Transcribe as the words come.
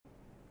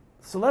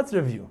So let's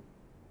review.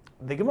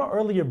 The Gemara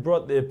earlier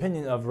brought the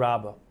opinion of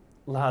Rabbah,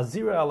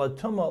 lahazira ala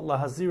tuma,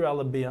 lahazira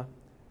ala bia.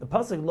 The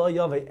pasuk lo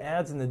yave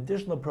adds an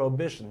additional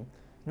prohibition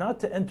not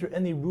to enter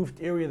any roofed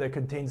area that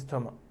contains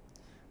tuma.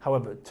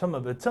 However,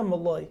 tuma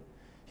v'tuma loy,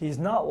 he is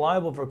not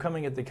liable for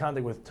coming into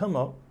contact with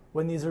tuma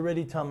when he is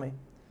already tummy.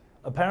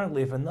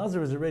 Apparently, if a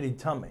nazir is already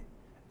tummy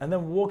and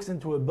then walks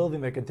into a building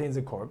that contains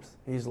a corpse,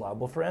 he is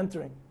liable for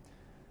entering.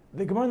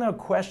 The Gemara now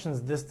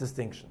questions this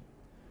distinction.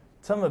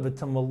 Tuma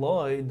v'tuma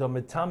loy do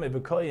mitame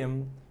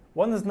v'koyim.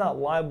 One is not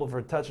liable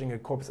for touching a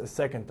corpse a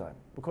second time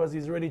because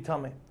he's already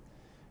tummy.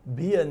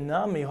 Bia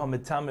nami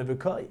hamitame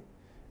v'koy.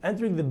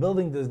 Entering the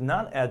building does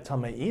not add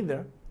tummy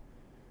either.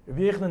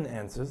 Rabbi Yochanan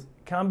answers,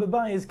 Kam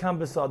b'bayis, kam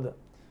b'sada.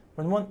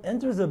 When one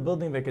enters a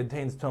building that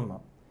contains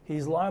tumah, he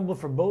is liable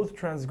for both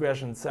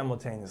transgressions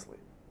simultaneously.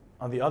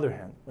 On the other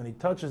hand, when he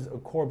touches a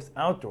corpse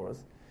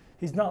outdoors,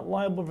 he's not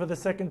liable for the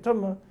second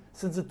tumah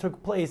since it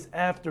took place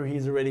after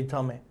he's already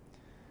tummy.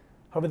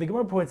 However, the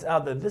Gemara points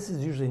out that this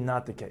is usually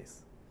not the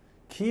case.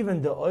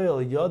 Kiven de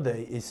oil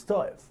yodei is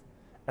toiv.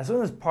 As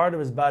soon as part of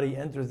his body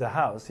enters the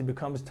house, he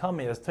becomes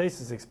tummy, as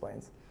Taisus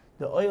explains.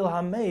 The oil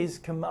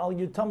hameis kamal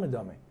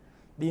yutamidami.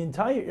 The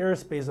entire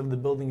airspace of the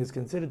building is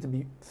considered to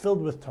be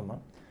filled with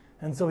tumah,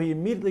 and so he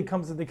immediately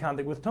comes into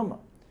contact with tumah.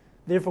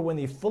 Therefore, when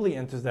he fully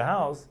enters the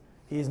house,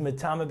 he is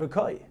metame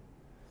b'koi.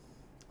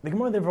 The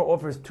Gemara therefore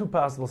offers two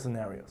possible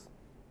scenarios.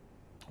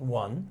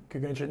 One, he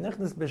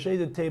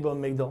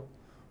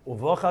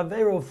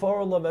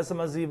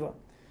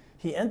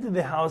entered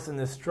the house in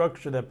a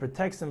structure that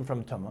protects him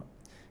from tumah,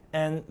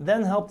 and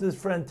then helped his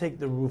friend take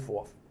the roof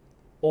off.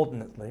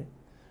 Alternately,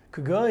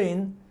 he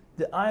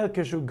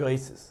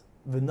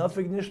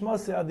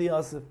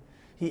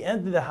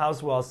entered the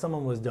house while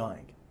someone was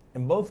dying.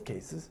 In both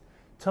cases,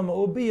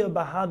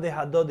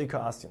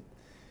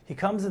 he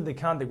comes into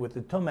contact with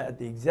the tumah at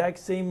the exact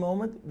same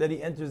moment that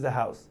he enters the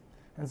house,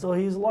 and so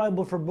he is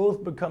liable for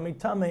both becoming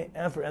tameh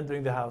and for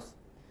entering the house.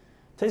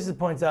 Taisus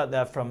points out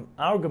that from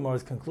our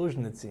Gemara's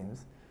conclusion, it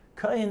seems,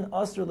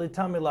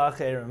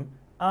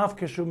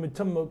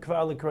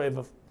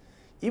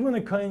 even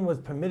a kohen was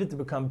permitted to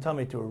become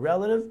tummy to a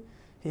relative,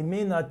 he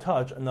may not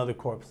touch another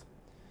corpse.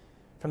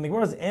 From the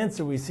Gemara's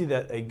answer, we see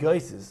that a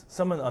geisis,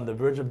 someone on the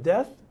verge of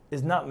death,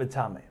 is not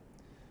mitame.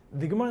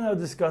 The Gemara now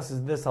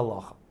discusses this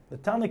halacha. The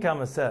Tanna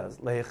Kama says,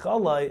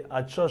 Lehechalai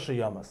ad shosha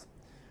yamas.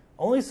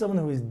 Only someone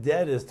who is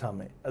dead is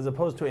tummy, as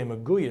opposed to a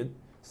meguyed,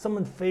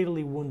 someone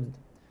fatally wounded.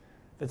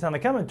 The Tanna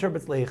Kama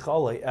interprets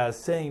Lehechalai as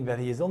saying that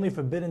he is only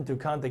forbidden to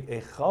contact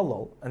a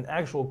chalal, an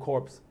actual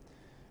corpse.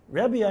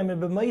 Rabbi Yaimin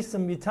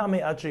b'maisam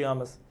yitame ad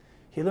sheyamas.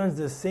 He learns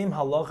the same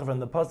halacha from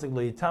the pasuk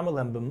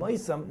leyitamel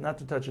b'maisam, not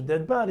to touch a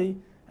dead body,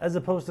 as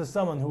opposed to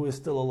someone who is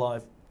still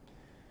alive.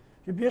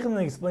 Rabbi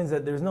Yochanan explains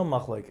that there is no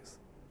machlokes.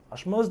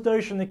 Hashmos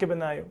darshan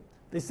ikebenayu.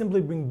 They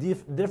simply bring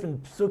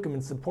different psukim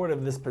in support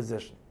of this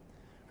position.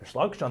 Rish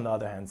Lakish, on the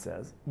other hand,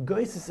 says,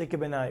 Geisis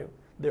ikebenayu.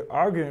 They're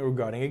arguing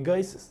regarding a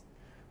geisis.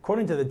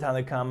 According to the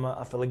Tanna Kama,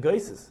 afil a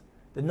geisis.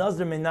 The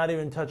Nazir may not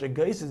even touch a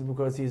geisis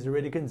because he is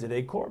already considered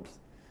a corpse.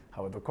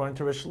 However, according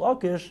to Rish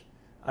Lakish,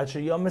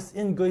 Acher Yamas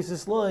in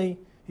Geisis Loi,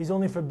 he's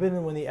only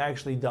forbidden when he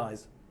actually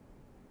dies.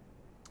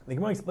 The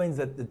Gemara explains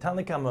that the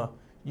Tanna Kama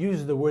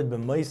uses the word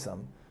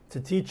b'maisam to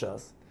teach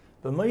us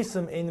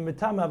b'maisam ein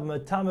mitama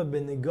b'matama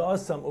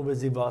b'nigasam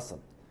u'b'zivasam.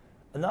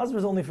 A Nazir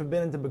is only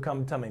forbidden to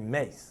become tamei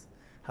mace.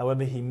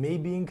 However, he may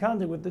be in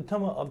contact with the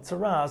tumah of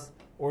tzaras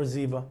or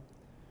ziva.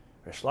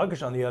 Rish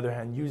Lakish, on the other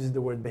hand, uses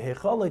the word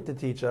behechalei to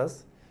teach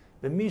us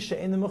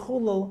b'misha ein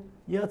mechulal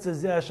yatsa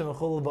zeh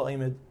shemechulal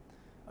va'imid.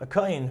 A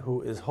kohen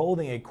who is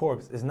holding a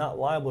corpse is not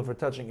liable for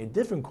touching a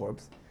different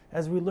corpse,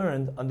 as we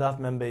learned on Daf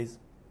Mem Beis.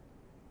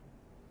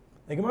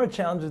 The Gemara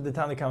challenges the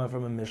Tanna Kama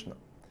from a Mishnah.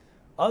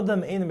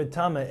 Adam ein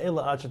mitame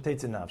ela acha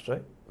teitze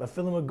nafshay,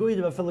 v'afilim agoyed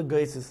v'afilim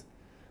geisis.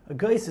 A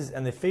geisis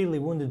and a fatally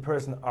wounded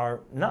person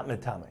are not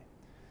mitame.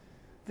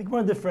 The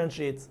Gemara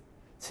differentiates.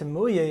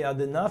 Timuye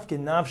adenafke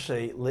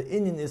nafshay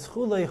le'inin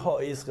ischulei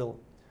ha'izchil.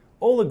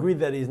 All agree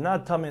that he is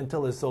not tame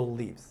until his soul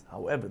leaves.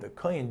 However, the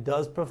kohen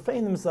does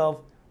profane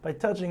himself by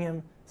touching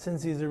him,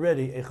 since he is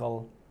already a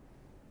chalal.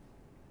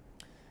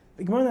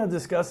 The Gemara now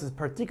discusses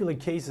particular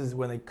cases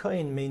when a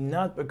kohen may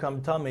not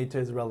become tamei to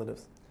his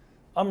relatives.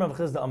 Amar Rav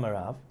Chizda Amar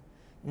Rav,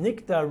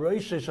 Nikta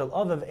roishe shel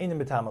avav ein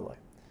mitamaloi.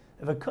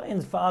 If a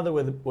kohen's father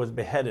was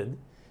beheaded,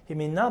 he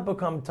may not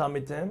become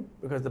tamei to him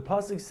because the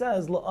pasuk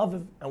says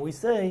la'aviv, and we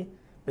say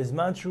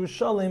bizman shu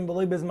shalim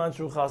b'loi bizman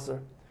shu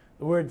chaser.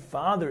 The word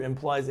father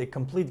implies a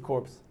complete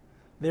corpse.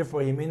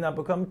 Therefore, he may not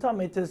become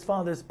tamei to his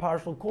father's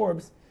partial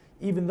corpse,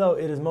 even though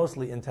it is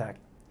mostly intact.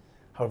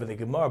 However, the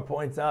Gemara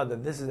points out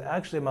that this is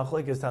actually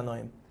machlokes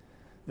tanoim.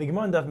 The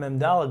Gemara in Daf Mem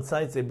Daled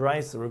cites a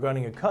brisa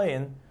regarding a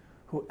kohen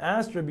who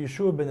asked Rabbi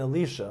Yeshua ben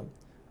Elisha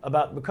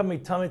about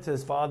becoming tamei to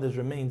his father's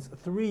remains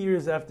 3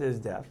 years after his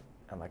death,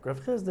 and like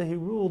Rav Chizda, he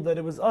ruled that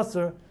it was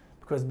asur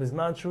because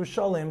bizman shu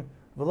shalim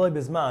v'loi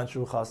bizman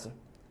shu chaser.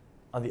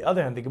 On the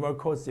other hand, the Gemara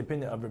quotes the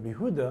opinion of Rabbi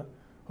Huda,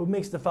 who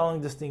makes the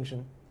following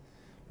distinction: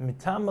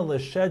 mitama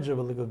l'shedra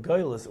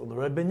v'legogoylus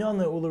u'l'rov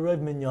binyanei u'l'rov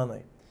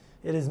minyanei.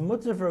 It is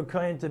mutter for a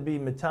kohen to be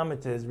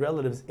metame to his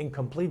relative's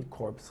incomplete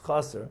corpse,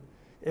 chaser,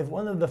 if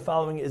one of the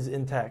following is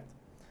intact: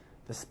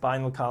 the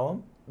spinal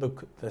column,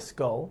 the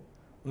skull,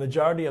 a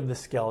majority of the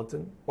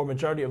skeleton, or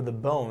majority of the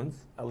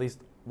bones, at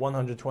least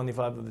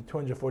 125 of the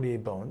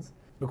 248 bones,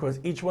 because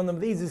each one of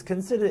these is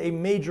considered a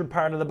major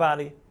part of the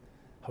body.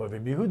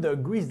 However, Yehuda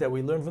agrees that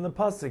we learn from the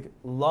pasuk,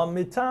 La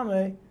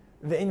mitame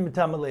ve'in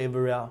mitame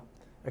le'evarah.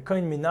 A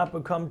kohen may not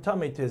become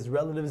tummy to his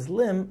relative's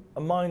limb,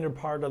 a minor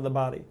part of the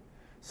body.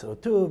 So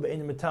too,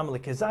 ve'in mitame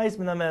le'kezayis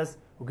minames,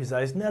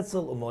 u'kezayis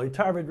netzel, u'moli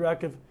tarvid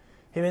rakiv.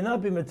 He may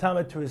not be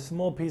mitame to a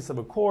small piece of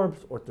a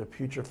corpse, or to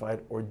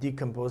putrefied or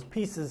decomposed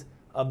pieces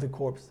of the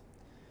corpse.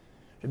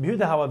 Rabbi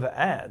Yehuda, however,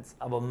 adds,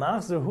 Aval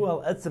machzer hu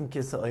al etzem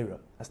kisa'ira,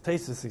 as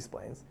Taisus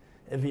explains,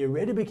 if he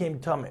already became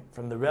tummy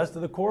from the rest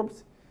of the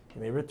corpse, he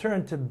may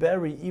return to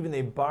bury even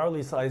a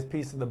barley-sized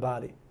piece of the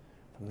body.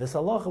 From this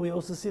halacha, we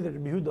also see that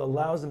Rabbi Yehuda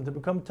allows him to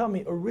become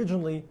tummy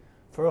originally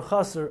for a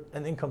chaser,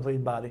 an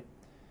incomplete body.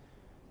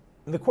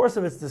 In the course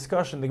of its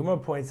discussion, the Gemara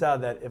points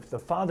out that if the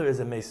father is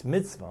a meis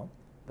mitzvah,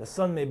 the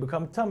son may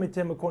become tummy to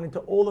him according to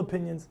all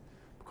opinions,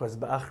 because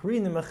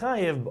ba'achrin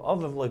mechayev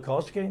ba'avav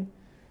le'koshkein,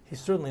 he's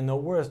certainly no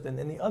worse than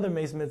any other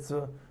meis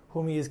mitzvah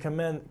whom he is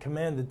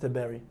commanded to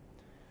bury.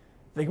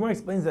 The Gemara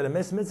explains that a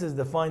meis mitzvah is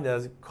defined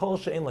as kol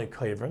she'en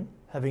le'kayvren,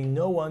 having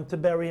no one to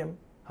bury him.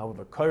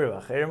 However,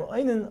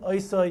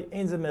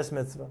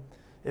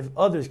 if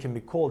others can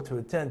be called to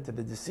attend to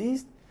the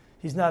deceased,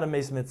 he's not a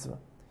meis mitzvah.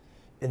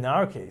 In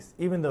our case,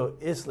 even though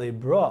Islay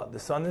brought, the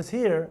son is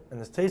here, and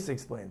as Taisa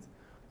explains,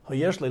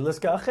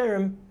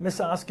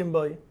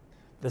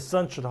 the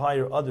son should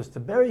hire others to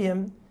bury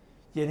him,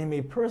 yet he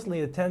may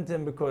personally attend to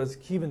him because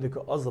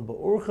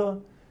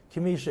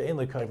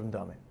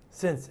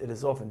since it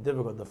is often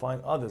difficult to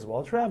find others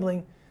while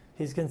traveling,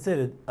 he's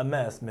considered a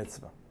mass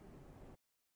mitzvah.